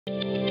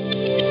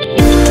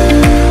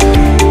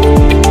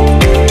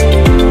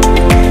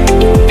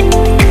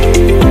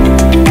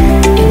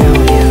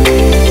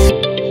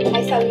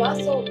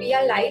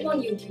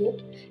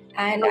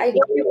And I Okay,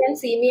 hope you can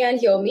see me and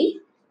hear me.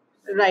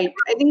 right.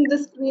 I think the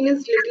screen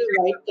is little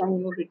white. Can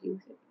you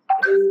reduce it?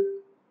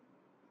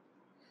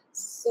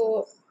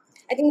 So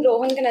I think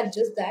Rohan can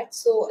adjust that.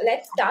 So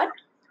let's start.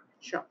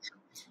 Sure.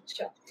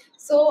 Sure.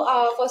 So,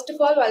 first of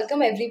all,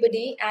 welcome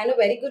everybody and a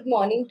very good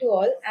morning to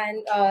all.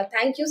 And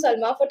thank you,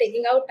 Salma, for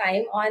taking out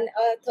time on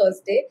a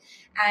Thursday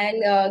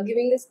and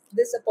giving us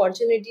this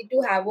opportunity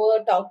to have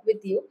a talk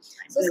with you.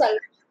 So, Pleasure.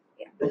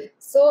 yeah.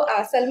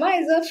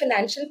 Salma is a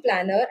financial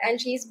planner and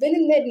she's been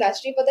in the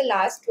industry for the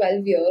last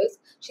 12 years.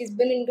 She's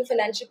been into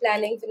financial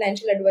planning,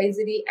 financial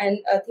advisory, and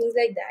things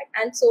like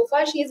that. And so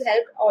far, she's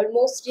helped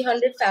almost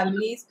 300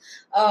 families.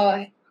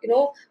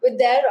 With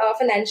their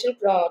financial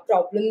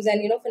problems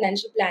and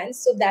financial plans.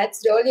 So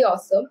that's really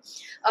awesome.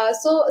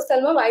 So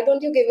Salma, why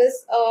don't you give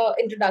us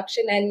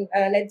introduction and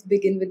let's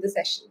begin with the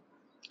session.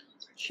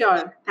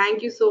 Sure.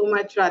 Thank you so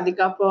much,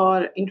 Radhika,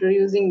 for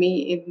introducing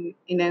me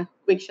in a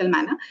quick shell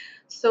manner.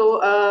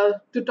 So,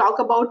 to talk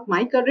about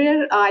my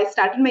career, I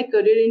started my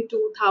career in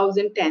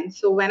 2010.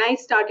 So, when I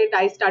started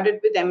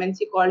with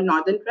MNC called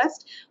Northern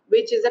Trust,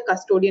 which is a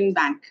custodian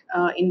bank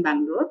in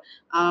Bangalore.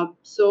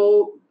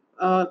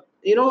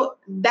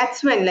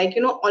 That's when,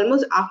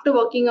 almost after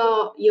working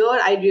a year,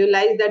 I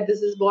realized that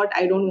this is what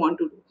I don't want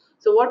to do.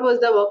 So what was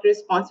the work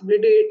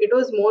responsibility? It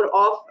was more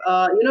of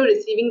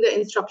receiving the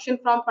instruction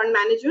from fund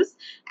managers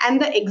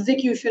and the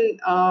execution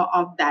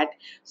of that.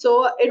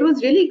 So it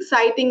was really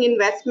exciting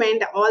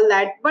investment, all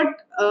that. But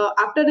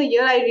after a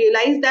year, I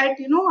realized that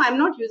I'm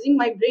not using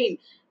my brain,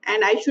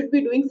 and I should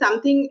be doing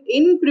something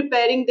in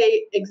preparing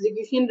the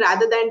execution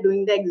rather than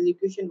doing the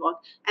execution work.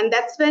 And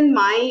that's when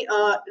my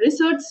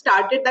research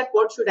started. That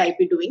what should I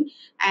be doing?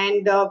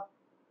 And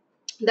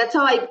that's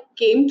how I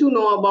came to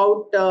know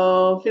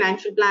about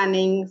financial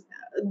planning.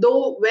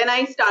 Though when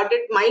I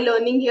started my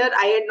learning here,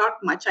 I had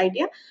not much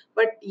idea.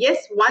 But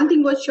yes, one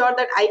thing was sure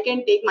that I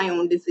can take my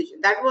own decision.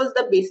 That was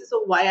the basis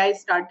of why I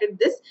started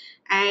this,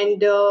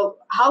 and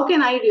how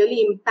can I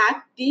really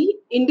impact the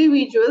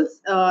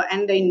individuals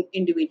and the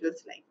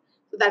individual's life.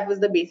 So that was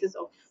the basis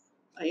of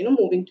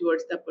moving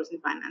towards the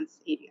personal finance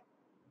area.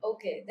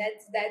 Okay,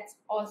 that's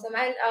awesome.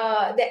 And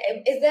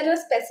is there a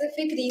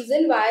specific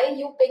reason why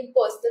you picked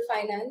personal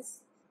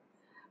finance?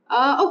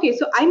 Okay,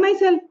 so I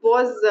myself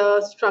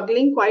was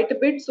struggling quite a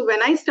bit. So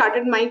when I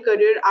started my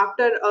career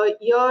after a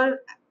year,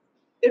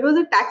 it was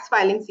a tax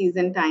filing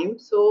season time.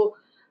 So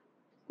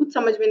कुछ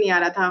समझ में नहीं आ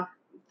रहा था.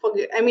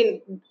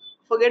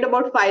 Forget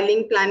about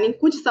filing, planning.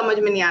 कुछ समझ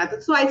में नहीं आ रहा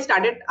था. So I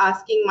started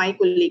asking my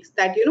colleagues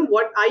that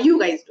what are you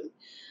guys doing?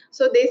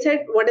 So they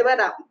said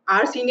whatever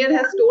our senior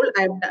has told,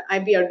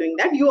 we are doing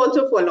that. You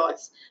also follow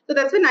us. So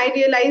that's when I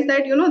realized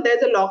that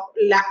there's a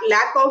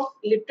lack of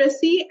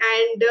literacy,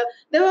 and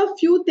there were a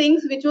few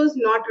things which was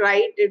not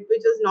right,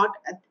 which was not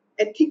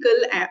ethical,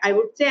 I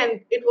would say,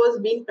 and it was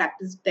being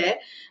practiced there.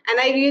 And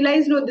I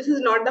realized, no, this is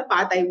not the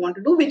path I want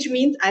to do, which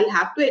means I'll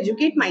have to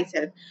educate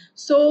myself.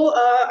 So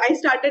I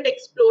started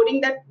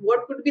exploring that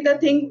what could be the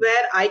thing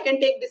where I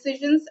can take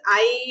decisions.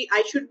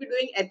 I should be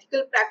doing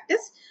ethical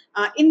practice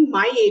in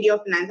my area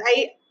of finance.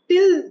 I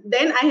Till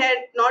then I had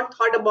not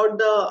thought about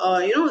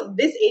the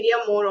this area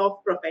more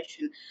of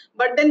profession.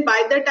 But then by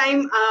the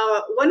time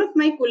one of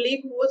my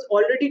colleague who was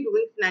already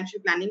doing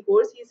financial planning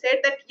course, he said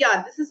that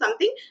yeah, this is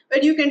something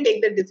where you can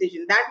take the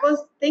decision. That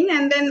was thing.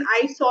 And then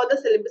I saw the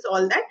syllabus,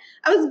 all that.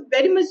 I was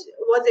very much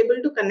was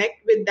able to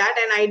connect with that,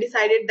 and I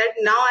decided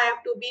that now I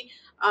have to be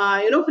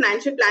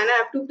financial planner. I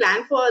have to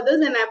plan for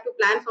others, and I have to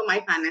plan for my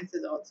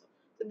finances also.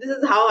 So this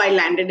is how I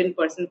landed in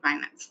personal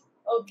finance.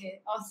 Okay,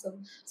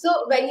 awesome. So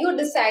when you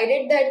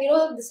decided that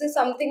this is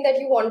something that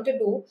you want to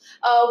do,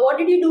 what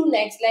did you do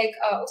next? Like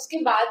uske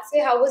baad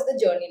se, how was the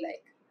journey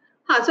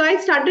like? So I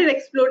started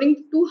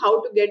exploring to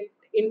how to get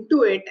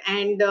into it,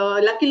 and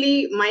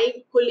luckily my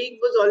colleague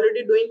was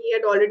already doing. He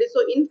had already,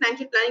 so in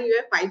financial planning you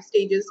have 5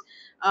 stages.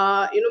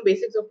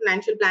 Basics of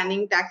financial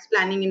planning, tax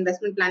planning,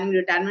 investment planning,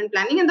 retirement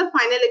planning, and the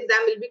final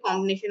exam will be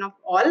combination of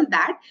all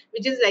that,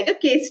 which is like a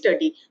case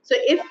study. So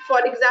if, for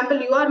example,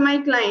 you are my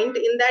client,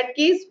 in that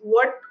case,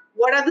 what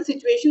are the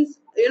situations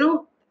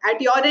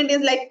at your end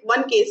is like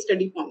one case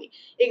study for me.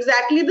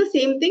 Exactly the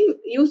same thing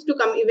used to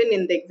come even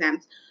in the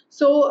exams.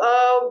 So.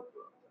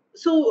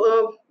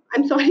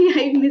 I'm sorry,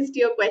 I missed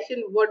your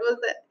question. What was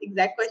the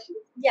exact question?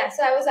 Yeah,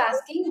 so I was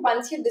asking,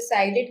 once you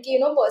decided कि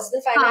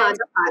personal हाँ, finance,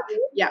 the path.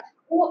 Yeah.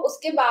 तो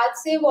उसके बाद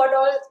से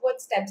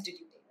what steps did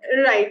you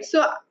take? Right.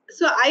 So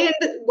I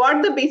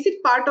got the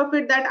basic part of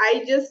it, that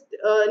I just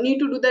need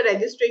to do the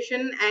registration,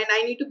 and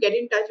I need to get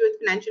in touch with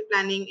Financial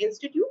Planning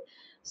Institute.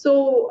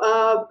 So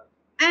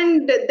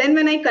and then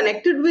when I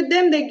connected with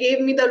them, they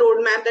gave me the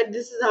roadmap that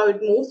this is how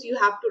it moves. You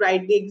have to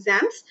write the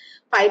exams,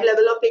 5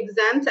 level of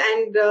exams,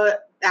 and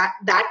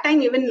that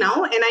time, even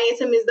now,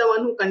 NISM is the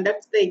one who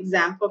conducts the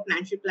exam for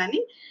financial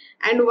planning.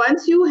 And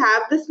once you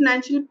have this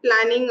financial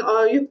planning,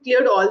 you've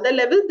cleared all the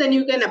levels, then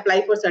you can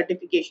apply for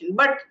certification.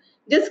 But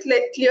just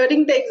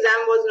clearing the exam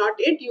was not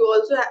it. You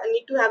also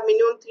need to have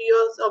minimum 3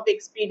 years of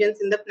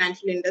experience in the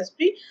financial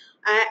industry.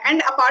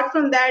 And apart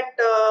from that,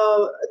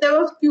 there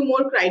were few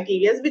more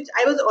criteria which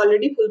I was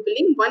already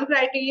fulfilling. One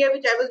criteria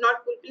which I was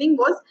not fulfilling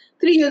was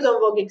 3 years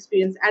of work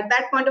experience. At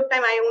that point of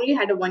time, I only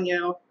had a 1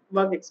 year of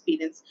work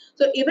experience.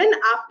 So even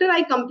after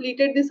I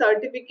completed the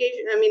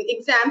certification, I mean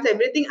exams,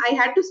 everything, I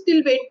had to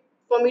still wait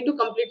for me to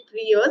complete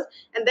 3 years,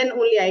 and then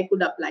only I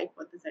could apply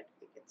for the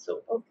certificate.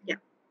 So Okay. yeah.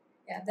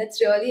 Yeah,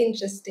 that's really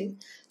interesting.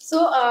 So,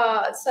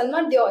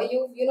 Salma,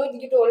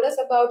 you told us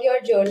about your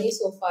journey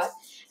so far,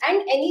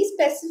 and any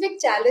specific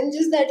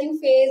challenges that you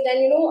faced,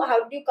 and how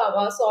did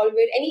you solve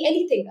it?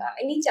 Anything,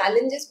 any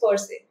challenges per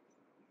se?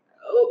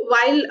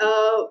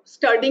 While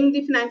studying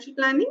the financial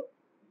planning.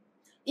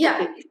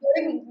 Yeah,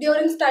 Okay.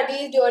 during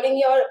studies, during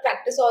your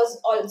practice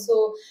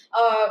also,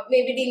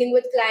 maybe dealing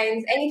with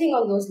clients, anything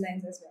on those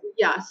lines as well.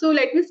 Yeah, so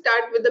let me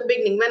start with the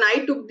beginning when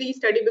I took the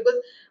study, because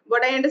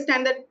what I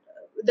understand that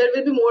there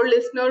will be more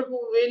listener who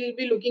will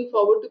be looking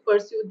forward to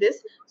pursue this.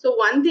 So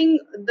one thing,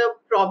 the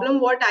problem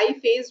what I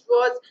faced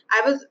was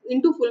I was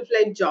into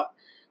full-fledged job.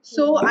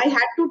 So Mhm. I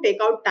had to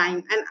take out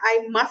time, and I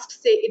must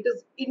say it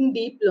is in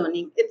deep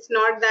learning. It's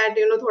not that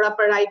thoda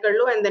padhai kar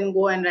lo and then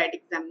go and write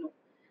exam. No.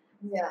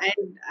 Yeah,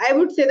 And I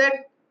would say that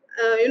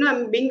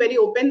I'm being very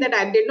open that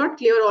I did not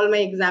clear all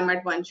my exam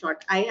at one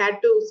shot. I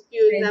had to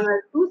few right, exam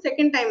at two.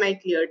 Second time I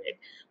cleared it,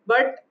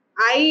 but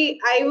I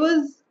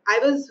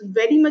was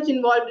very much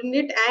involved in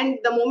it. And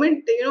the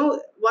moment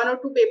one or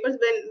two papers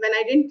when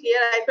I didn't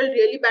clear, I felt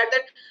really bad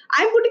that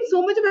I'm putting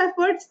so much of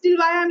effort, still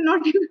why I'm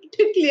not able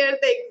to clear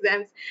the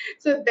exams.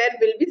 So there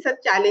will be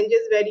such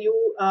challenges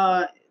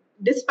where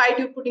despite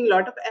you putting a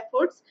lot of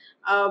efforts,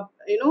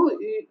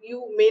 you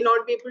may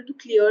not be able to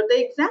clear the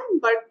exam.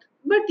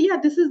 But yeah,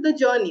 this is the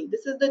journey.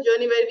 This is the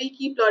journey where we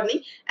keep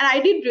learning. And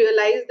I did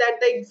realize that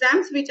the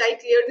exams which I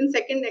cleared in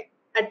second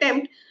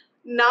attempt,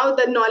 now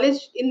the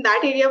knowledge in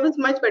that area was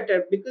much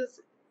better, because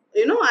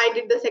I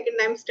did the second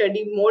time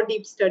study, more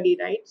deep study,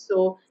 right?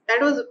 So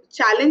that was a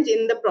challenge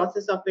in the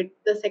process of it.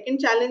 The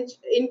second challenge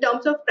in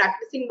terms of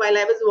practicing while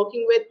I was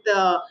working with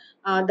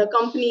the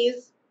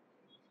companies,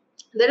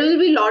 there will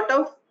be a lot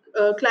of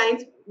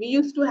clients we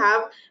used to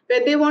have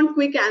where they want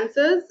quick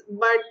answers,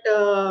 but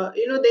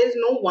there's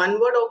no one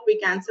word of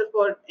quick answer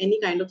for any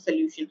kind of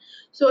solution.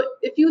 So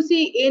if you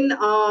see in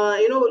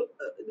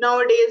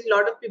nowadays, a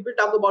lot of people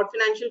talk about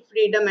financial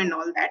freedom and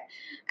all that,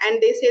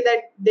 and they say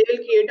that they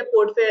will create a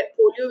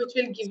portfolio which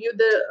will give you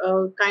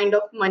the kind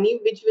of money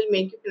which will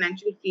make you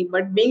financially free.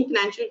 But being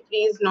financially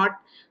free is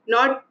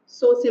not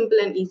so simple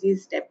and easy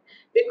step,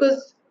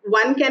 because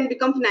one can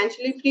become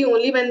financially free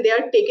only when they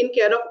are taken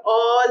care of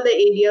all the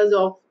areas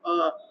of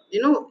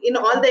in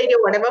all the area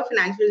whatever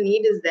financial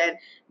need is there.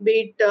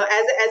 Be it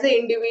as an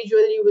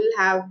individual, you will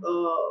have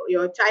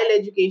your child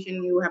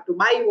education, you have to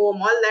buy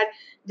home, all that.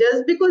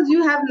 Just because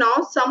you have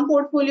now some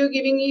portfolio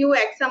giving you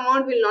x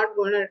amount will not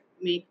gonna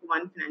make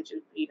one financial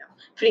freedom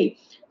free.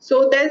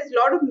 So there's a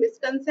lot of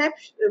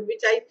misconception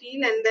which I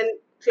feel. And then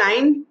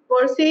client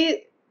per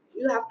se,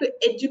 you have to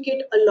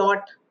educate a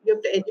lot. You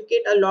have to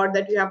educate a lot,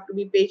 that you have to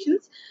be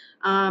patient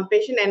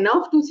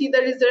enough to see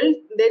the result.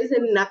 There is a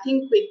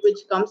nothing quick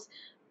which comes.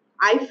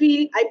 I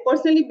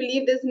personally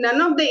believe there's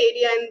none of the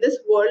area in this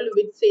world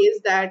which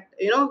says that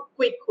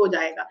quick ho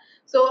jayega.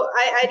 So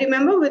I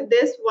remember with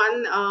this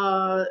one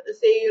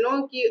say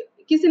कि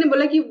किसी ने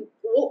बोला कि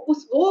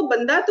वो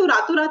बंदा तो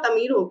रातों रात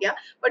अमीर हो गया,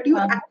 but you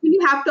uh, actually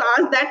have to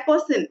ask that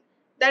person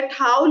that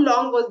how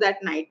long was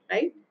that night,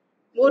 right?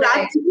 वो रात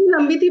right. कितनी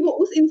लंबी थी, वो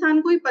उस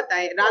इंसान को ही पता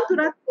है। रातों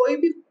रात कोई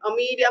भी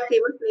अमीर या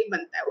फेमस नहीं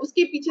बनता है,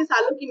 उसके पीछे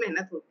सालों की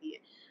मेहनत होती है।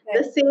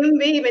 The Right. same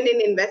way, even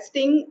in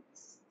investing,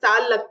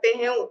 साल लगते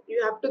हैं,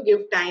 you have to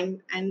give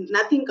time, and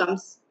nothing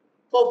comes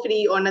for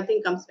free or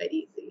nothing comes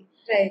very easily.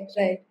 Right,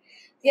 right.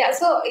 Yeah,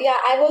 so yeah,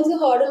 I've also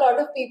heard a lot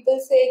of people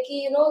say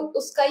कि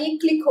उसका ये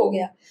click हो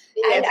गया,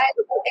 and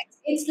Yes,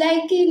 it's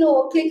like कि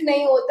click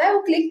नहीं होता है,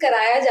 वो click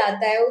कराया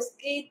जाता है,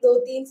 उसकी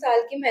 2-3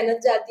 साल की मेहनत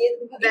जाती है,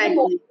 even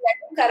more exactly. than that,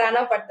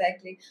 कराना पड़ता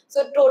है click.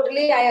 So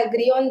totally, I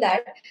agree on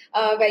that,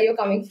 where you're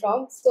coming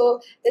from. So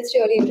that's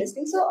really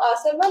interesting. So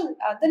Salman,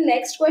 the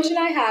next question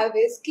I have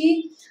is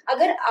कि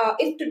अगर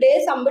if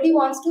today somebody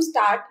wants to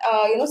start,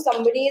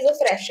 somebody is a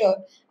fresher,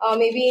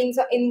 maybe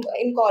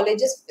in college,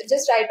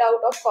 just right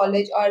out of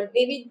college, or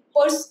maybe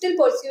still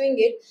pursuing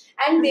it,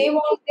 and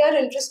Mhm. they are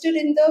interested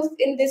in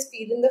this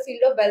field, in the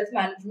field of wealth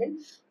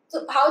management. So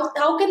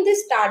how can they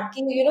start?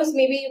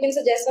 Maybe you can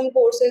suggest some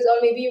courses, or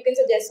maybe you can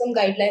suggest some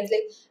guidelines,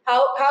 like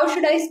how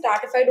should I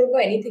start if I don't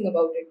know anything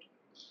about it?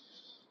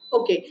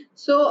 Okay,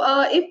 so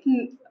if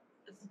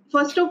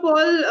first of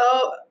all,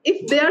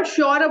 if they are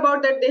sure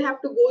about that, they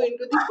have to go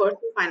into the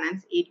personal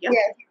finance area.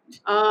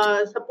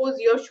 Yes. Suppose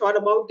you're sure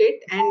about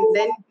it, and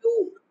then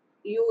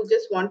you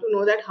just want to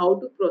know that how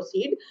to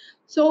proceed.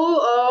 So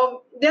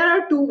there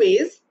are two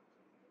ways.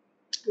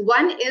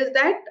 One is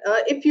that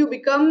if you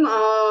become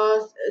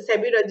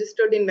SEBI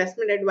registered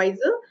investment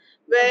advisor,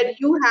 where Okay.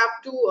 you have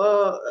to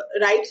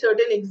write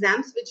certain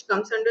exams which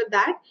comes under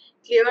that,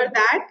 clear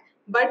that,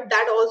 but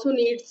that also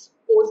needs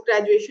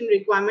post-graduation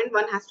requirement.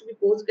 One has to be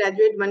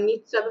postgraduate. One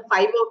needs to have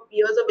 5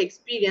 years of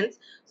experience.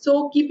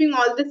 So keeping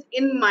all this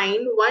in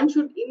mind, one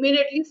should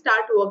immediately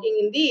start working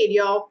in the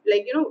area of,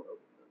 like,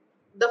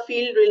 the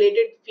field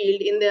related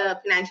field in the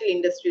financial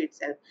industry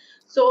itself.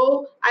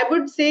 So I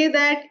would say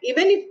that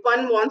even if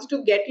one wants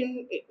to get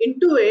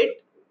into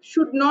it,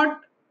 should not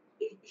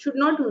should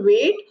not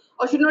wait,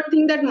 or should not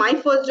think that my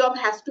first job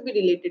has to be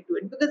related to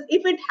it, because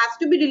if it has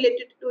to be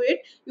related to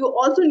it, you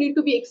also need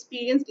to be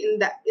experienced in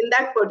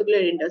that particular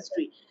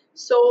industry.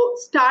 So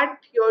start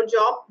your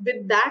job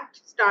with that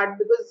start,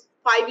 because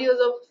 5 years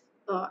of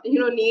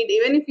need,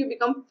 even if you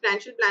become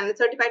financial planner,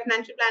 certified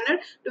financial planner,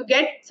 to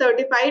get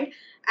certified,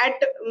 at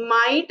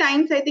my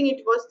times I think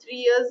it was 3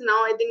 years.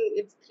 Now I think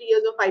it's 3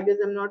 years or 5 years,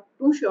 I'm not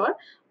too sure.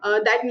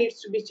 That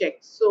needs to be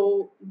checked.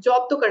 So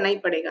job to karna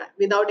hi padega,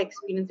 without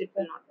experience it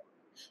will not.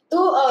 तो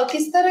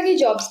किस तरह की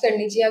jobs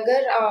करनी चाहिए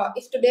अगर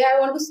if today I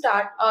want to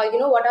start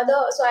what are the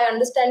so I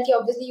understand कि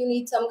obviously you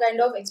need some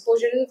kind of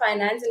exposure in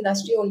finance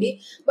industry only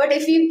but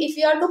if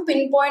you are to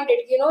pin point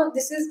it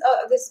this is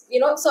this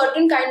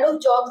certain kind of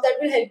jobs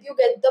that will help you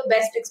get the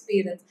best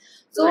experience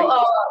so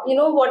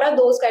what are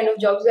those kind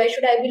of jobs? Where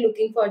should I be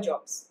looking for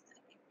jobs?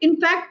 In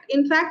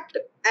fact,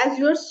 as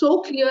you are so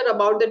clear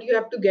about that you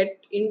have to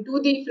get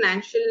into the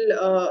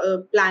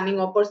financial planning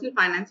or personal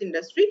finance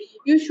industry,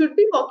 you should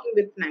be working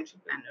with financial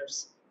planners,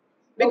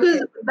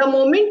 because the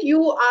moment you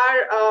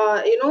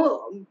are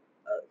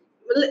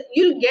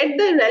you'll get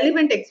the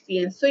relevant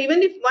experience. So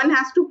even if one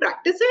has to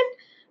practice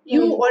it,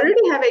 you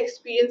already have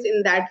experience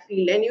in that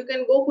field, and you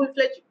can go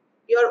full-fledged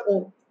your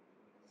own.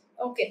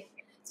 Okay.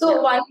 So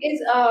one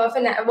is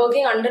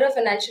working under a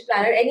financial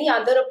planner. Any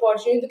other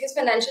opportunity? Because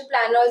financial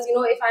planners,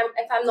 if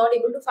I'm not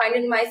able to find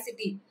in my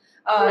city,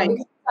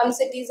 because some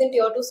cities in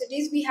tier 2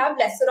 cities we have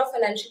lesser of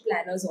financial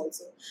planners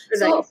also.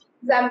 So, for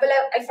example,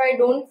 if I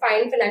don't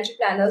find financial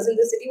planners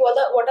in the city,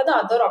 what are the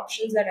other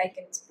options that I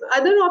can explore?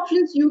 Other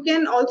options, you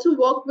can also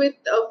work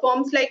with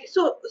firms like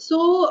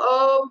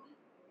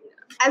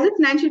as a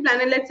financial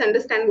planner, let's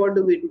understand what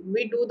do.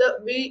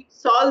 We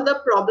solve the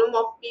problem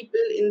of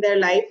people in their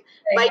life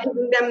by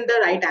giving them the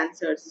right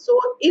answers. So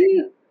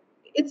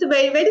it's a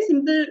very, very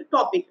simple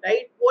topic,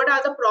 right? What are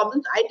the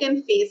problems I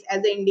can face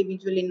as an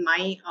individual in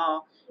my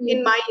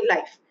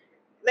life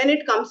when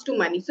it comes to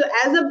money? So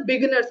as a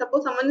beginner,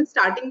 suppose someone is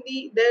starting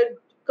their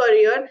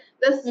career,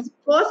 the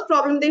first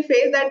problem they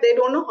face that they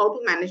don't know how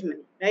to manage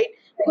money, right?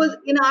 Because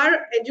in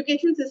our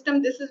education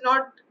system, this is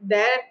not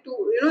there to,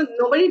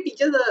 nobody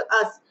teaches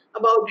us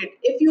about it.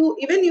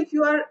 Even if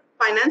you are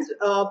finance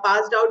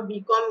passed out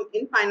BCom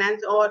in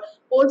finance or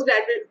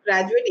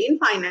graduate in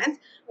finance,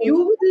 you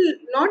will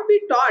not be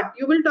taught.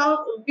 You will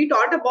be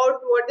taught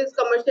about what is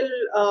commercial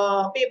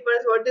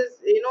papers, what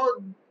is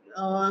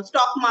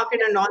stock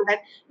market and all that,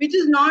 which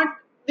is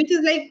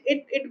like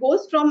it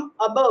goes from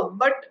above.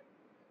 But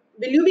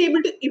will you be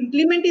able to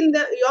implement in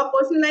your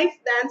personal life?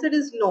 The answer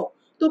is no.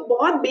 तो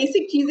बहुत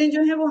basic चीजें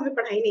जो है वो हमें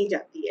पढ़ाई नहीं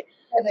जाती है.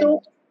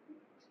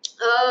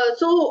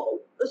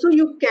 So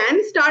you can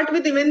start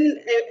with even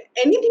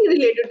anything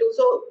related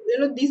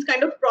to these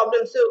kind of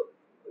problems. So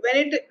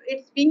when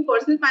it's being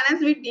personal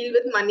finance, we deal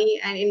with money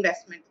and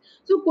investments.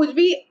 So could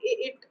be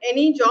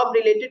any job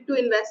related to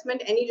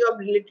investment, any job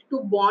related to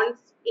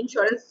bonds,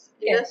 insurance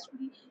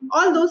industry,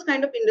 all those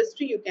kind of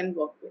industry you can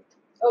work with.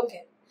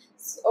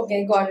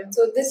 Okay, got it.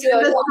 So this is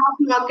the stock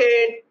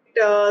market,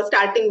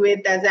 starting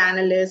with as an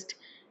analyst.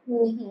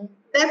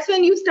 That's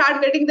when you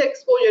start getting the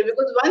exposure,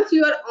 because once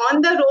you are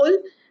on the roll,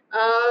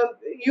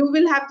 you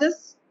will have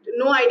just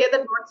no idea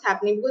that what's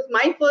happening. Because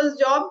my first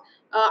job,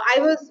 I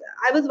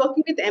was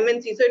working with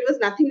MNC, so it was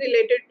nothing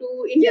related to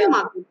Indian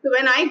market. So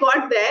when I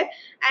got there,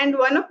 and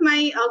one of my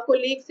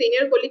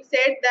senior colleagues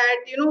said that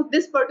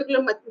this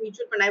particular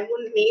mutual fund, I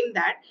won't name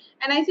that,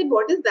 and I said,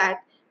 what is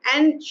that?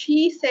 And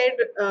she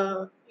said,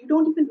 you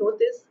don't even know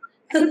this.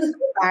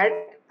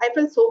 I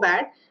felt so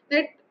bad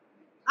that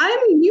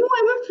I'm new,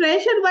 I'm a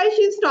fresher, why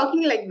she's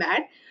talking like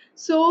that?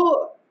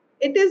 So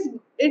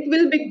it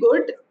will be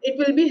good, it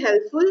will be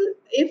helpful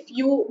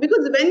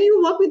because when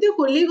you work with your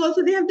colleague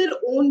also, they have their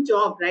own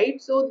job,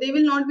 right? So they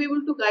will not be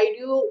able to guide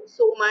you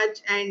so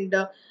much, and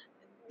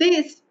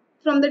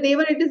from the day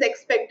one it is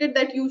expected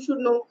that you should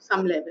know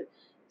some level.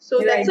 So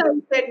that's why I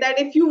said that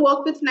if you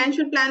work with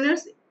financial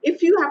planners,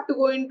 if you have to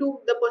go into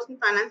the personal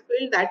finance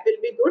field, that will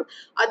be good.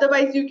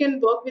 Otherwise, you can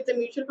work with the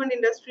mutual fund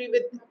industry,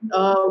 with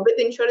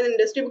insurance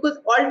industry, because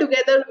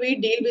altogether we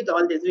deal with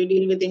all this. We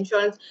deal with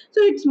insurance,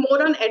 so it's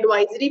more on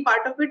advisory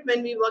part of it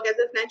when we work as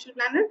a financial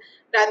planner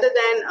rather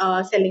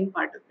than selling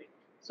part of it.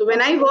 So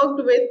when I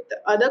worked with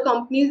other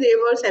companies, they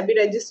were SEBI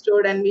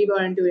registered, and we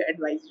were into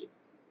advisory.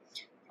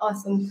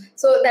 Awesome.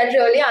 So that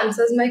really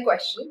answers my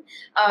question.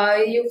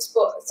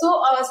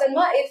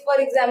 Salma, if for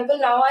example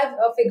now I've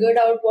figured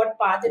out what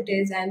path it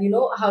is, and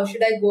how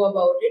should I go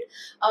about it,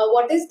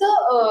 what is the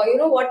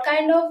what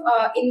kind of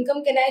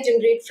income can I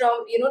generate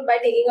from by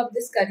taking up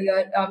this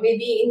career,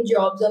 maybe in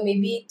jobs or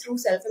maybe through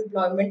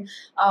self-employment.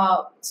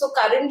 So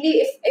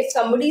currently, if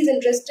somebody is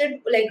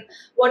interested, like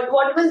what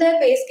will their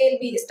pay scale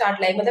be start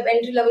like? मतलब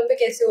entry level पे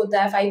कैसे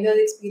होता है? 5 years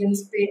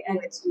experience पे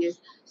and Yes, yes.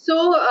 So,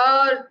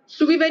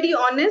 to be very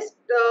honest,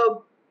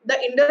 the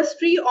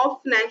industry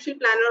of financial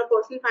planner or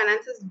personal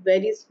finance is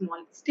very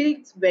small. Still,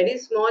 it's very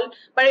small,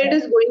 but it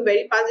is going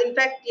very fast. In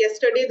fact,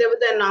 yesterday there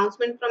was an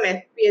announcement from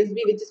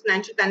FPSB, which is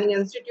Financial Planning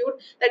Institute,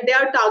 that they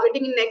are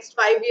targeting in next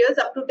 5 years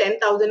up to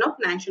 10,000 of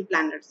financial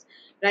planners.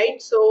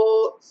 Right.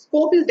 So,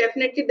 scope is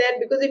definitely there,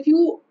 because if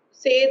you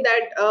say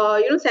that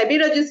SEBI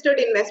registered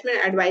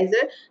investment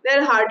advisor,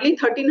 there are hardly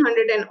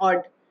 1,300 and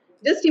odd.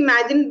 Just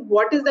imagine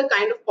what is the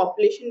kind of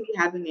population we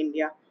have in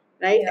India,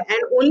 right? yeah. And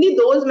only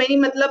those many,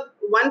 matlab,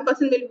 one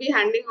person will be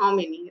handling how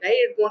many, right?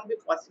 It won't be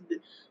possible.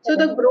 So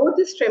the growth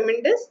is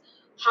tremendous.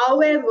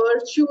 However,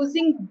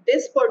 choosing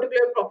this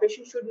particular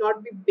profession should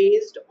not be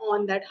based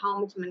on that how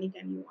much money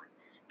can you earn.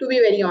 To be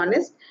very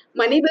honest,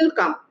 money will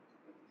come.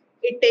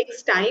 It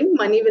takes time,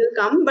 money will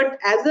come, but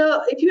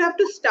if you have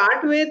to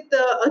start with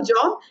a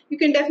job, you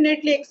can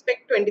definitely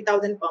expect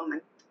 20,000 per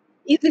month.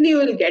 Easily you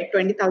will get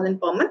 20,000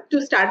 per month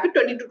to start with,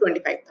 20 to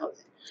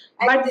 25,000.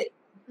 But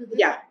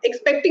yeah,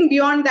 expecting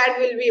beyond that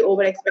will be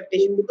over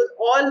expectation, because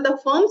all the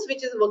firms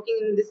which is working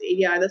in this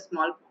area are the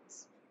small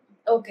firms.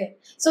 Okay,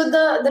 so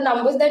the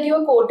numbers that you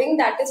are quoting,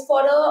 that is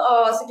for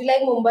a city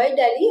like Mumbai,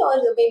 Delhi,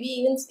 or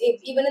maybe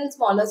even in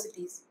smaller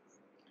cities.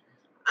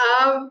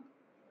 Um,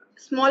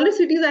 Smaller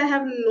cities, I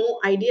have no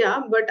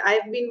idea, but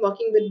I've been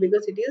working with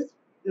bigger cities.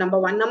 Number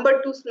one. Number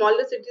two,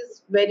 smaller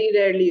cities, very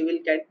rarely you will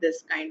get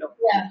this kind of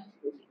Yeah,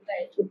 opportunity.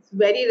 right. It's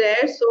very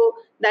rare. So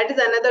that is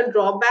another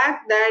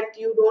drawback, that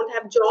you don't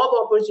have job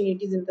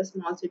opportunities in the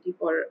small city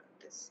for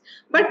this.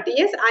 But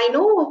yes, I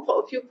know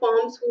a few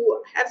firms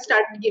who have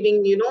started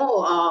giving,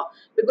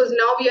 because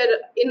now we are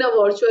in a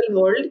virtual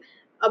world.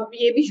 अब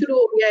ये भी शुरू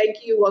हो गया है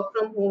कि you work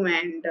from home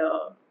and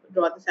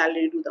draw the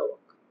salary, do the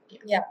work.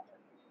 Yeah.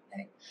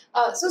 Right.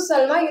 So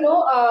Salma,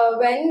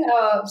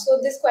 so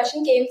this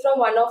question came from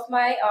one of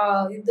my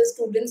the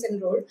students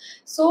enrolled.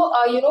 So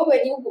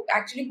when you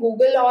actually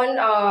Google on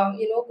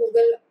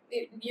Google,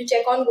 you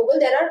check on Google,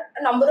 there are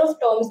a number of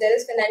terms. There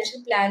is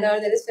financial planner,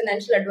 there is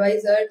financial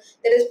advisor,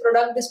 there is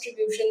product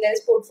distribution, there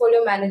is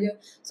portfolio manager.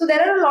 So there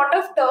are a lot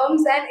of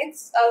terms, and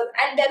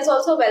and there is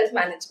also wealth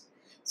manager.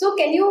 So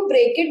can you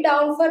break it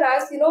down for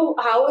us?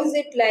 How is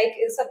it like?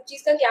 Is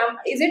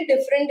it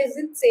different? Is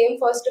it same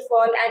first of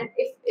all? And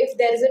if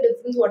there is a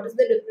difference, what is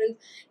the difference?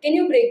 Can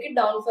you break it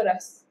down for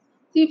us?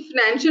 See,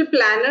 financial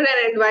planner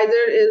and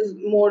advisor is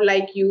more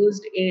like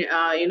used in,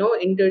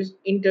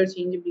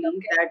 interchangeably.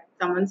 Okay. That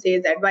someone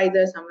says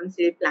advisor, someone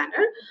says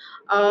planner.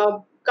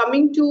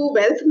 Coming to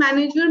wealth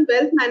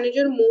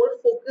manager more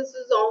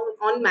focuses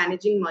on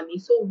managing money.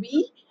 So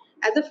we,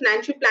 as a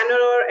financial planner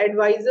or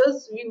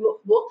advisors, we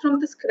work from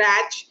the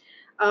scratch,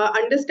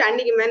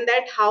 understanding even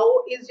that how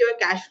is your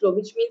cash flow,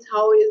 which means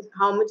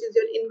how much is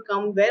your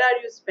income, where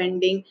are you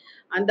spending,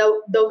 and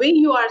the way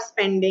you are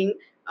spending,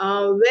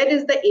 where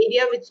is the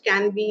area which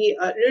can be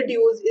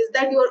reduced, is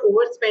that you are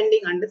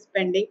overspending,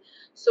 underspending.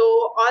 So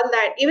all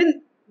that,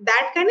 even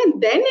that kind,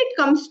 and then it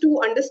comes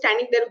to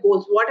understanding their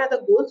goals. What are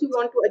the goals you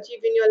want to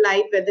achieve in your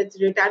life, whether it's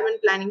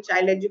retirement planning,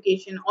 child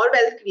education, or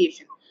wealth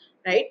creation,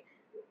 right?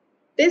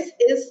 This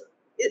is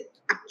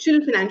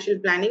actual financial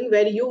planning,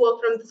 where you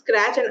work from the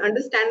scratch and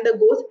understand the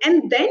goals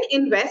and then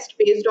invest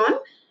based on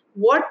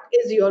what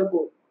is your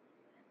goal.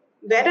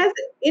 Whereas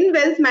in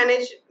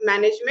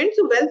management,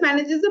 so wealth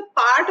management is a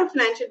part of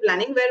financial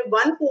planning, where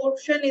one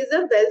portion is a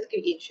wealth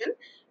creation,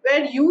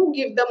 where you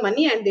give the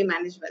money and they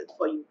manage wealth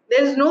for you.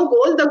 There is no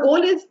goal. The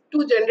goal is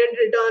to generate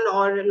return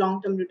or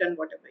long-term return,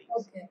 whatever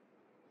you say. Okay.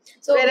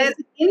 So Whereas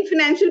in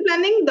financial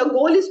planning, the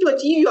goal is to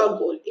achieve your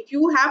goal. If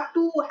you have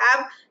to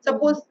have,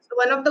 suppose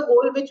one of the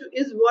goal which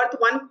is worth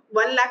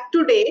one lakh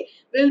today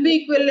will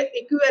be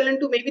equivalent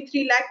to maybe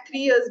 3 lakh 3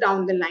 years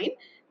down the line.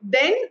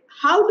 Then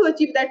how to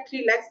achieve that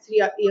 3 lakhs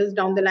 3 years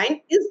down the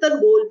line is the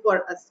goal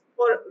for us,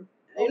 for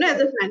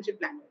as a financial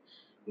planner.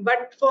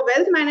 But for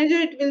wealth manager,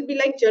 it will be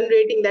like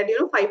generating that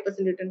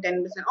 5% return,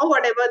 10%, or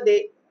whatever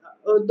they.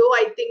 Though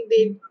I think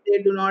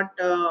they do not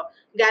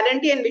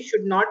guarantee, and we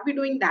should not be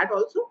doing that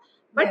also.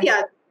 But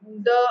yes.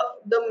 yeah,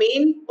 the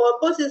main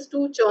purpose is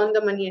to churn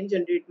the money and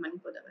generate money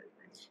for the wealth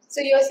management.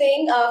 So you're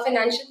saying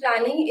financial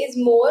planning is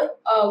more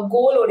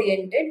goal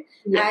oriented,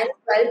 Yes. and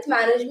wealth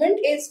management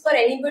is for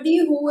anybody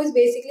who is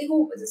basically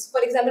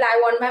for example,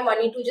 I want my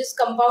money to just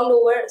compound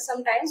over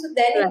some time. So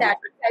then in Right. that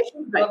case, I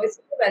should Right.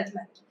 visit the wealth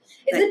manager.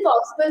 Is Right. it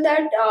possible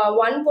that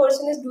one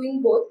person is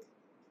doing both?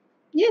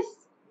 Yes.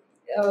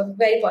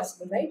 very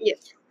possible, right?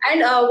 Yes.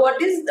 And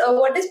what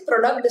is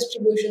product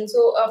distribution?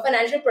 So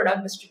financial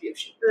product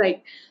distribution.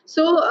 Right.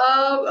 So,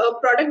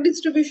 product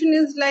distribution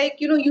is like,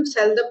 you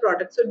sell the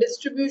product. So,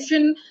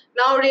 distribution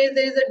nowadays,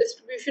 there is a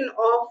distribution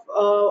of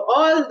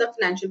all the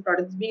financial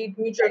products, be it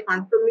mutual Right.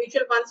 funds. So,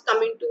 mutual funds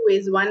come in two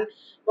ways.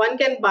 One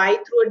can buy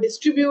through a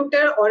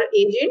distributor or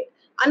agent.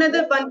 Yeah.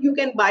 Another one you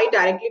can buy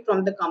directly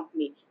from the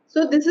company.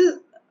 So,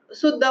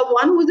 the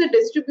one who's a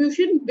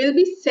distribution will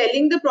be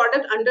selling the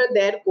product under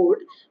their code,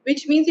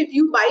 which means if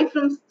you buy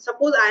from,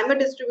 suppose I am a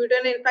distributor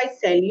and if I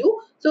sell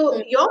you, so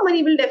Hmm. your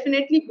money will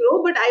definitely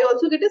grow, but I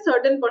also get a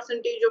certain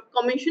percentage of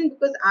commission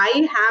because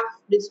I have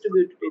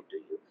distributed it to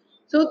you.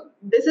 So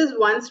this is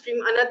one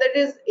stream. Another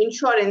is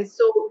insurance.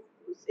 So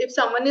if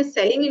someone is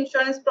selling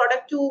insurance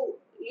product to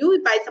you,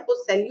 if I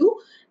suppose sell you,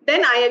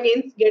 then I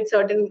again get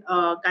certain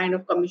kind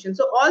of commission.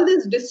 So all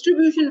this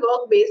distribution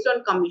work based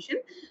on commission,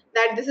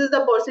 that this is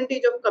the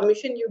percentage of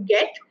commission you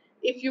get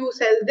if you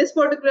sell this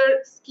particular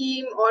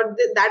scheme or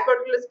that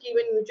particular scheme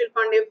in mutual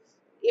fund. If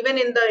even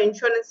in the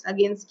insurance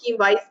again scheme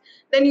wise,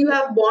 then you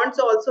have bonds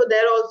also.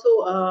 There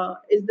also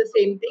is the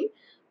same thing.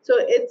 So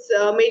it's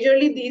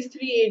majorly these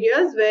three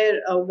areas where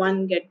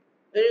one get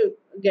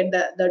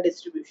the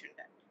distribution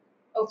done.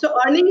 Okay. So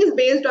earning is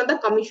based on the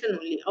commission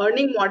only.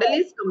 Earning model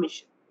is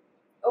commission.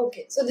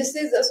 Okay. So this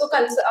is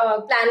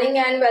planning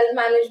and wealth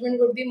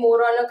management would be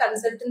more on a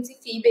consultancy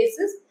fee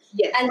basis,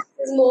 Yes. and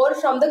this is more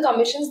from the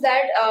commissions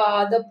that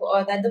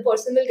the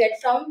person will get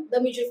from the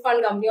mutual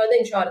fund company or the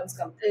insurance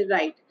company.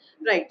 Right,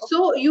 right.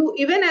 So you,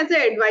 even as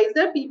an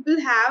advisor, people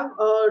have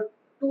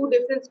two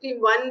different stream.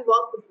 One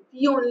work with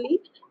fee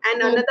only,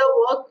 and Hmm. another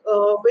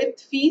work with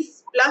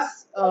fees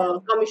plus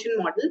commission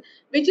model,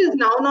 which is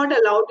now not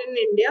allowed in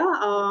India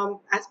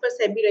as per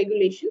SEBI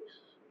regulation.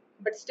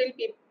 But still,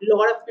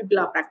 lot of people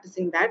are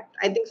practicing that.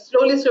 I think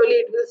slowly, slowly,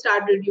 it will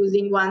start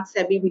reducing once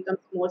SEBI becomes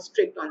more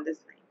strict on this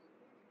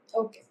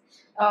line. Okay.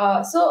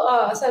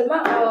 Salma,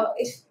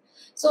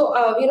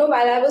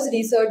 while I was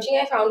researching,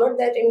 I found out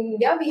that in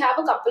India we have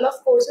a couple of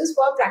courses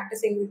for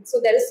practicing. So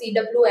there is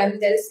CWM,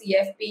 there is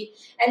CFP,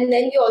 and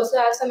then we also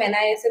have some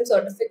NISM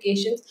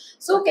certifications.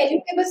 So can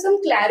you give us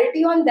some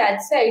clarity on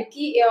that side?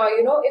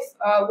 If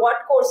what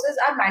courses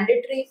are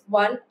mandatory,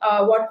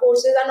 what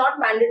courses are not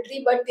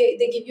mandatory, but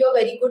they give you a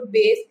very good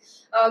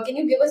base. Can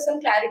you give us some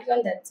clarity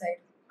on that side?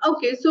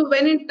 Okay, so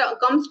when it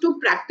comes to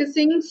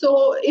practicing,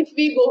 so if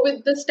we go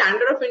with the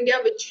standard of India,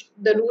 which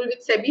the rule which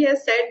SEBI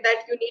has said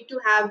that you need to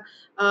have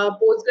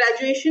post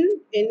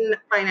graduation in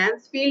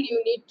finance field,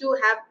 you need to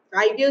have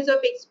 5 years of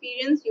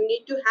experience, you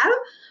need to have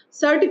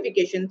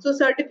certification. So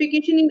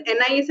certification in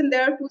NISM,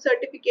 there are two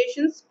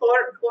certifications for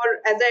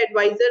as an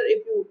advisor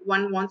if you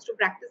one wants to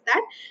practice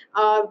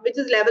that, which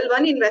is level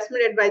one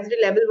investment advisory,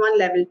 level one,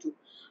 level two.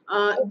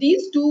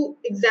 These two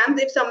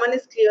exams, if someone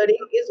is clearing,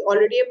 is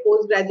already a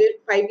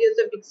postgraduate, 5 years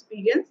of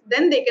experience,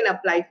 then they can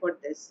apply for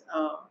this.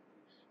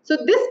 So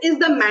this is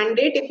the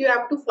mandate. If you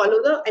have to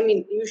follow the, I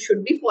mean, you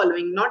should be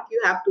following, not you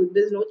have to.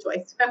 There's no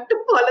choice. You have to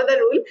follow the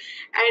rule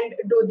and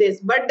do this.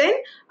 But then,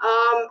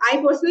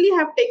 I personally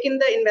have taken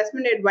the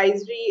investment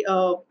advisory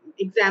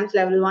exams,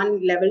 level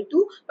one, level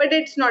two, but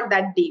it's not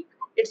that deep.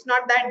 It's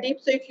not that deep.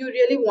 So if you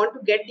really want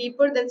to get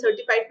deeper, then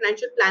certified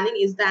financial planning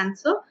is the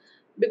answer,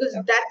 because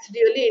that's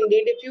really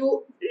indeed, if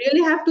you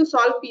really have to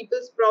solve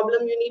people's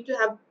problem, you need to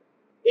have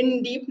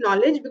in deep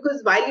knowledge.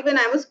 Because while even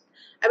I was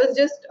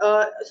just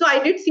so I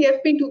did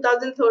CFP in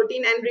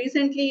 2013, and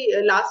recently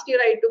last year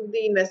I took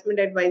the investment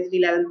advisory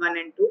level 1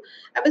 and 2.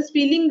 I was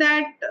feeling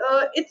that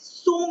it's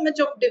so much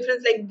of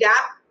difference, like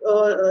gap,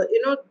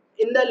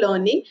 in the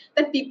learning,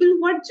 that people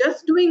who are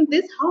just doing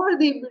this, how are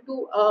they able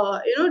to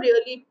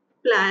really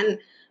plan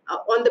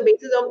on the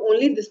basis of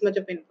only this much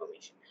of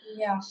information.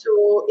 Yeah.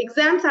 So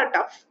exams are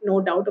tough, no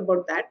doubt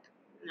about that.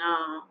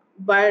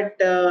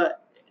 But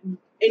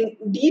in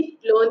deep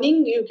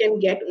learning, you can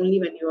get only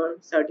when you are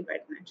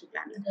certified financial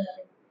planner.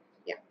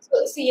 Yeah.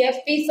 So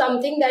CFP,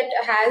 something that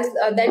has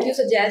that you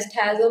suggest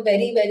has a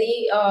very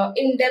very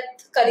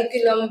in-depth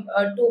curriculum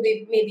to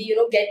maybe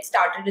get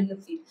started in the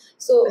field.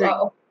 So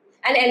Right.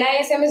 and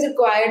NISM is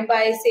required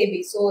by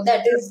SEBI, so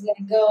that is like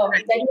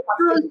Right. that you have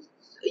to So, do.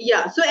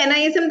 yeah, so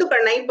NISM to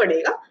karna hi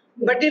padega.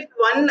 But if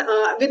one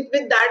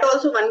with that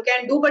also one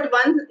can do, but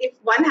one, if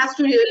one has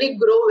to really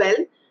grow well,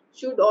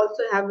 should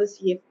also have a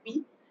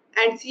CFP.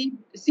 And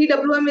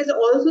CWM is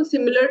also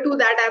similar to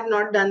that. I have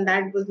not done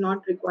that; it was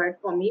not required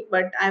for me.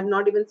 But I have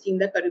not even seen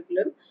the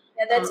curriculum.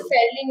 Yeah, that's a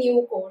fairly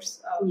new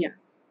course. Yeah.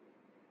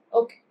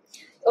 Okay.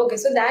 Okay,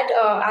 so that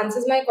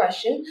answers my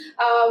question.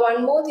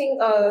 One more thing,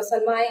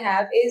 Salma, I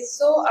have is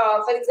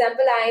for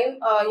example, I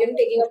am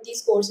taking up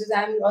these courses.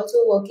 I'm also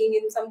working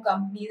in some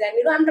companies,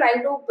 and I'm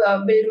trying to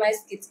build my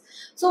skills.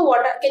 So,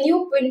 can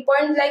you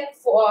pinpoint like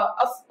four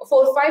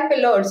or five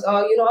pillars,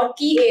 or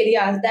key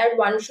areas that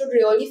one should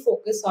really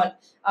focus on?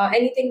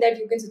 Anything that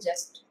you can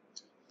suggest?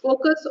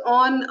 Focus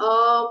on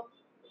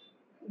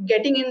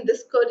getting in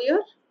this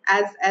career.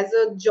 as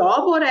a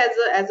job or as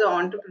an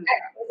entrepreneur?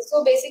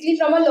 So basically,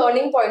 from a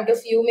learning point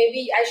of view,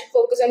 maybe I should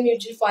focus on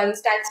mutual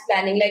funds, tax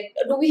planning. Like,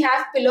 do we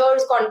have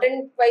pillars,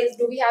 content wise?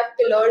 Do we have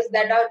pillars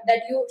that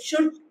you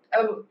should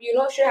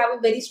should have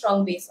a very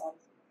strong base on?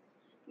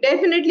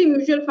 Definitely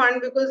mutual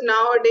fund, because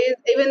nowadays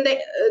even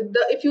the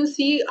if you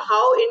see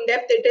how in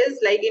depth it is,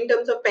 like in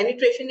terms of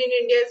penetration in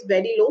India is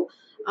very low.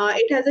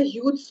 It has a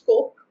huge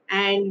scope,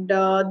 and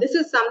this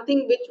is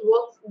something which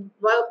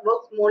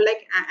works more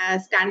like a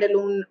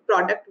standalone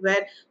product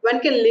where one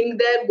can link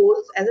their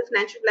goals. As a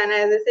financial planner,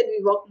 as I said,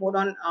 we work more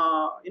on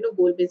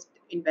goal based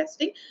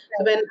investing.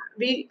 So when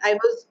we I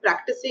was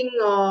practicing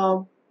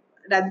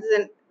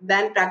rather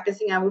than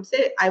practicing, I would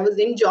say I was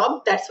in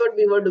job. That's what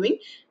we were doing.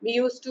 We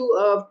used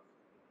to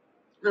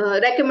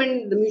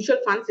recommend the mutual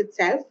funds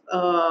itself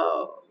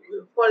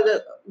for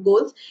the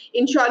goals.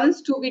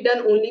 Insurance to be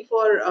done only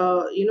for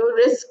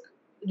risk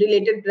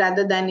related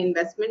rather than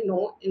investment.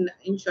 No,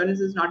 insurance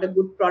is not a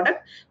good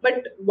product,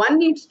 but one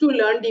needs to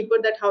learn deeper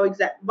that how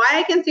exact. Why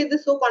I can say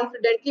this so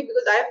confidently,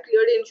 because I have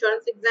cleared the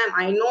insurance exam.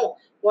 I know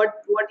what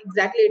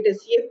exactly it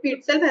is. CFP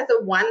itself has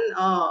a one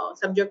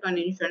subject on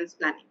insurance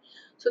planning.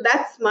 So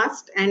that's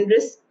must. And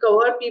risk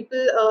cover, people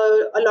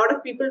a lot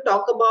of people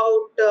talk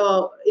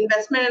about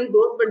investment and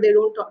growth, but they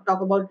don't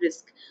talk about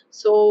risk.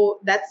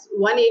 So that's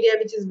one area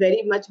which is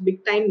very much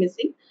big time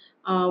missing.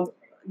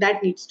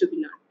 That needs to be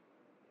learned.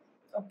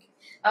 Okay.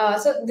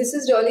 So this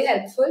is really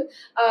helpful.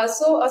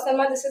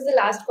 Salma, this is the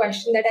last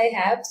question that I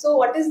have. So,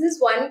 what is this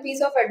one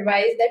piece of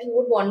advice that you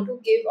would want to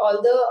give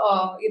all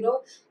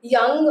the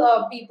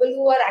young people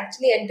who are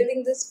actually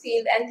entering this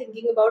field and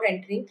thinking about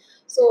entering?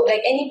 So,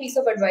 like any piece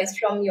of advice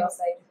from your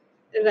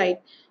side?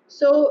 Right.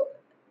 So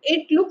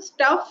it looks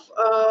tough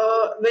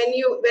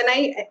when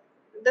I.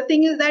 The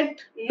thing is that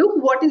look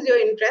what is your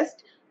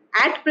interest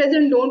at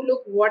present. Don't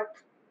look what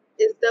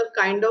is the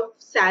kind of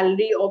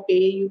salary or pay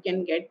you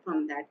can get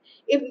from that.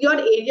 If your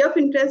area of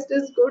interest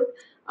is good,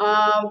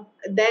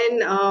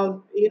 then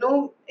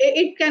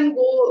it can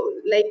go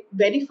like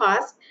very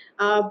fast.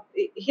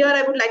 Here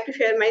I would like to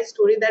share my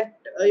story that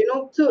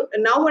so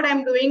now what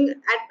I'm doing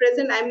at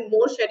present, I'm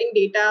more sharing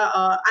data.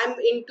 I'm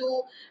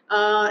into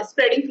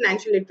spreading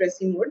financial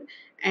literacy mode,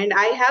 and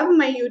I have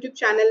my YouTube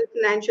channel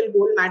Financial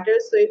Goal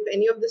Matters. So if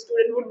any of the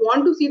student would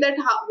want to see that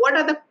what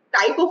are the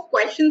type of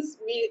questions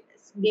we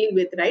deal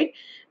with, right?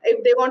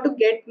 If they want to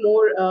get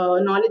more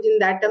knowledge in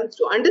that terms,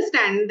 to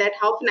understand that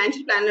how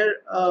financial planner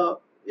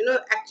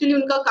actually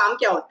उनका काम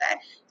क्या होता है,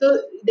 so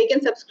they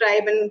can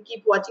subscribe and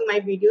keep watching my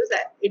videos.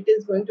 It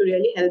is going to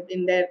really help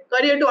in their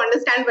career to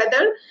understand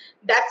whether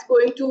that's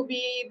going to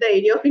be the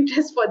area of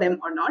interest for them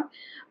or not.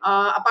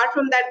 Apart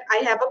from that,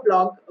 I have a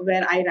blog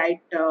where I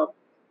write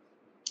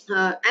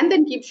and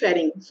then keep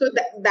sharing. So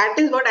that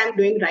is what I'm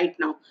doing right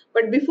now.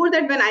 But before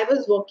that, when I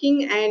was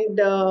working and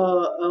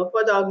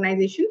for the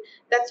organization,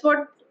 that's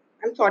what.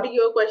 I'm sorry,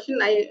 your question.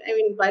 I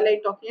mean, while I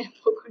talking, I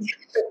forgot.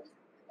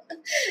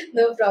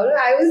 No problem.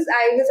 I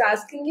was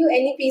asking you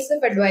any piece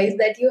of advice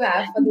that you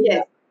have for the Yes.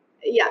 young.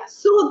 Yeah.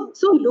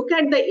 So look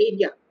at the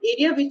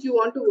area which you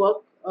want to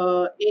work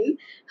in.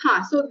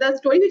 So the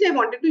story which I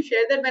wanted to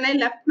share, that when I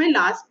left my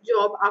last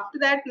job, after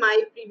that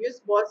my previous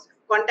boss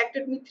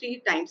contacted me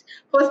three times.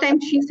 First time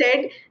she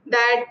said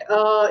that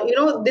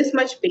this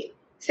much pay.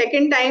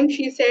 Second time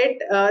she said,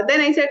 then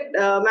I said,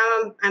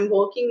 ma'am, I'm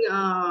working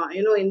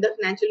in the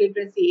financial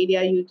literacy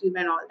area, YouTube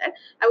and all that.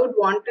 I would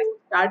want to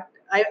start.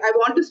 I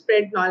want to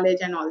spread knowledge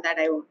and all that.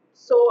 I want.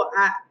 So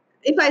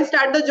if I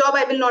start the job,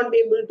 I will not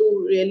be able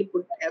to really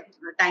put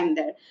time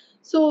there.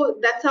 So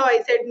that's how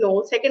I said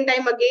no. Second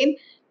time again.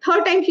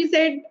 Third time she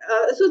said,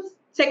 so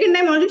second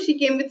time also she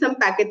came with some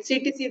package,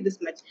 CTC this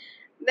much.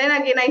 Then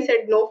again I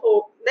said no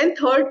for. Then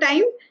third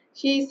time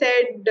she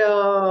said,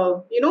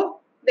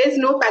 there's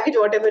no package,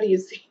 whatever you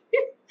say.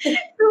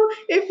 So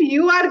if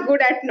you are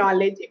good at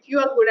knowledge, if you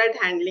are good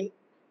at handling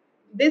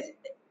this,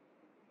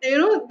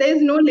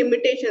 there's no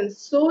limitations.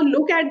 So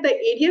look at the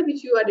area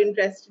which you are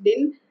interested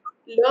in,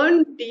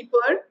 learn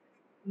deeper.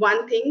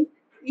 One thing,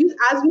 you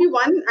ask me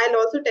one, I'll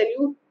also tell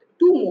you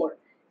two more.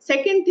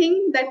 Second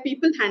thing, that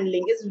people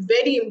handling is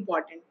very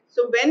important.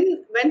 So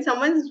when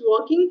someone is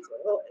working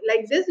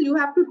like this, you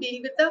have to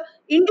deal with the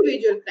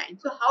individual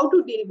client. So how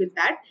to deal with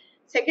that?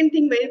 Second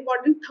thing, very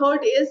important.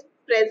 Third is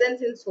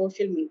presence in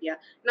social media.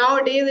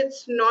 Nowadays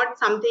it's not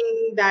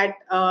something that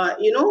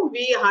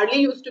we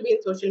hardly used to be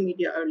in social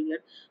media earlier,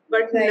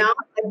 but Right. now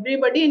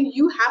everybody, and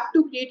you have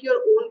to create your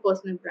own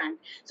personal brand.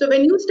 So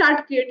when you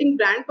start creating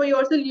brand for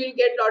yourself, you'll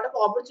get a lot of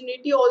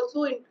opportunity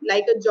also in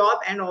like a job,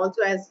 and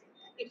also as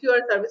if you are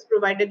a service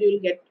provider,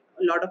 you'll get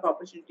a lot of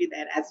opportunity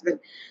there as well.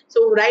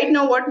 So right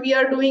now what we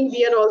are doing,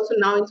 we are also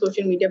now in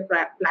social media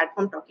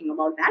platform talking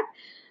about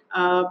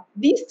that.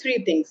 These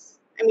three things,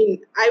 I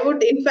mean, I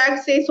would in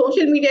fact say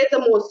social media is the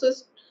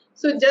most.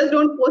 So just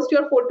don't post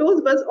your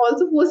photos, but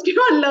also post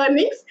your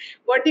learnings,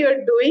 what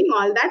you're doing,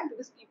 all that,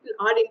 because people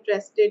are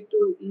interested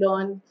to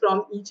learn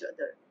from each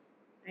other,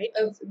 right?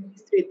 So Okay.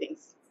 these three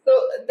things. So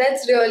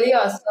that's really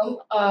awesome.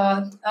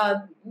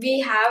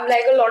 We have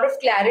like a lot of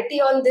clarity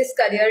on this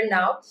career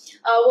now.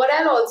 What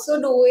I'll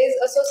also do is,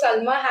 so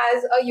Salma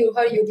has her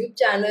YouTube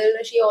channel.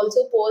 She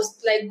also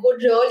posts like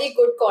really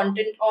good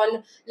content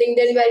on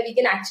LinkedIn where we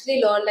can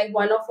actually learn. Like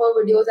one of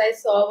her videos I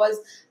saw was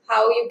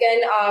how you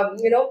can,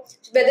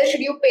 whether should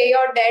you pay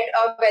your debt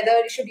or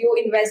whether should you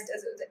invest.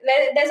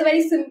 There's a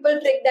very simple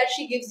trick that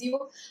she gives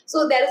you.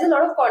 So there is a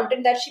lot of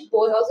content that she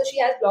posts. Also, she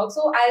has blogs.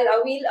 So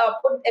we'll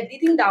put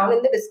everything down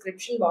in the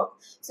description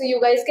box, so you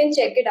guys can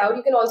check it out.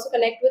 You can also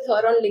connect with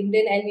her on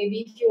LinkedIn, and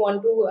maybe if you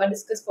want to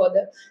discuss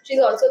further, she's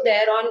also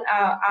there on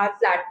our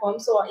platform.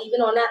 So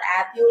even on our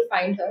app, you will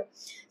find her.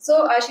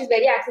 So she's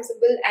very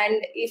accessible,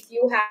 and if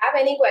you have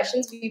any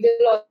questions, we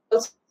will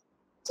also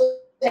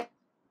help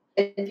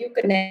you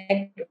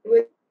connect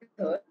with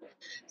her.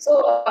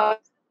 So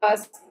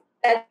that's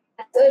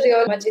a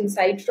real much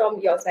insight from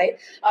your side.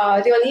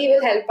 Really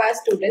will help our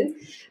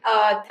students.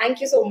 Thank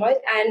you so much,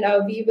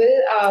 and we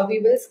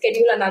will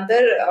schedule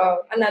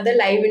another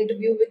live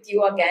interview with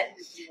you again.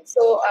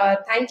 So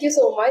thank you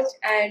so much,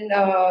 and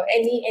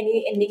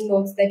any ending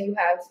notes that you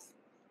have?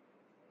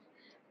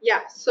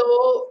 Yeah.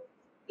 So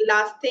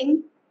last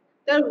thing,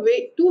 there are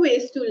two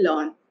ways to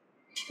learn.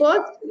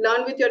 First,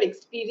 learn with your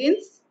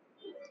experience.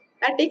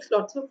 That takes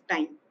lots of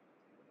time.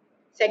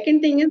 Second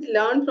thing is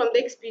learn from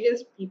the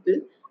experienced people,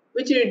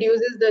 which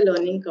reduces the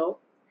learning curve.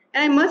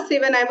 And I must say,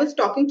 when I was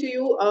talking to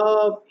you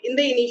in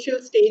the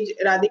initial stage,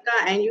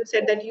 Radhika, and you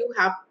said that you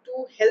have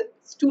to help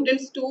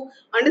students to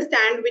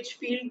understand which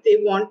field they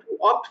want to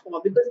opt for.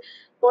 Because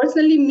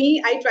personally,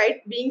 me, I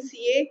tried being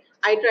CA.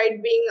 I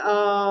tried being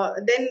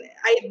then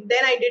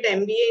I did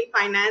MBA in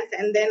finance,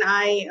 and then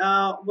I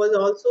was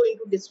also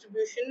into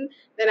distribution.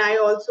 Then I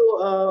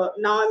also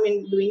now I'm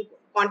in doing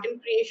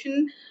content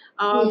creation.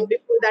 Hmm.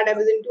 Before that, I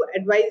was into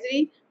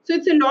advisory. So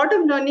it's a lot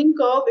of learning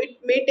curve. It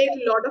may take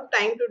a lot of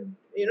time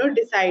to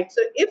decide.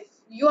 So if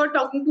you are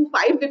talking to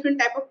five different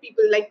type of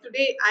people, like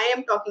today I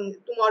am talking,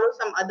 tomorrow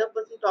some other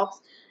person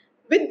talks,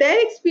 with their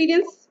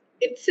experience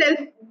itself,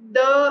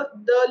 the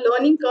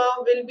learning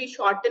curve will be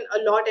shortened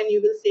a lot, and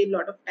you will save a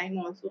lot of time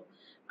also.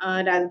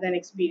 Rather than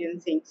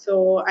experiencing.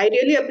 So I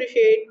really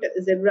appreciate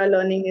Zebra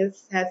Learning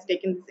has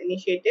taken this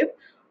initiative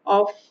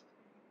of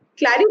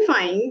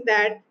clarifying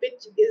that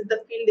which is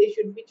the field they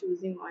should be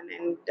choosing on,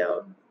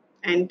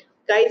 and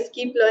guys,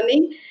 keep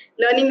learning.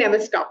 Learning never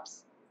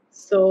stops.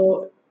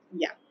 So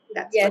yeah,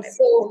 that's what I Yes,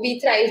 so we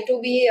thrive to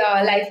be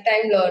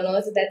lifetime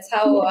learners. That's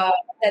how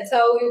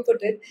you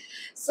put it.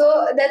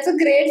 So that's a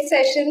great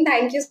session.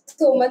 Thank you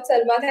so much,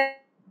 Salma.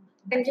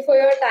 Thank you for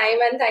your time,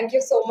 and thank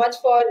you so much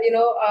for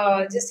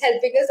just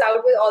helping us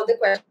out with all the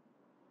questions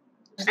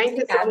we have. thank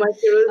you so much.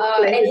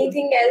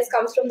 Anything It else was a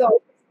comes from pleasure. the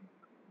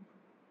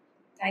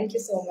Thank you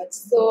so much.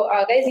 So,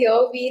 guys, here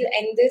we'll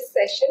end this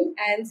session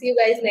and see you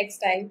guys next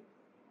time.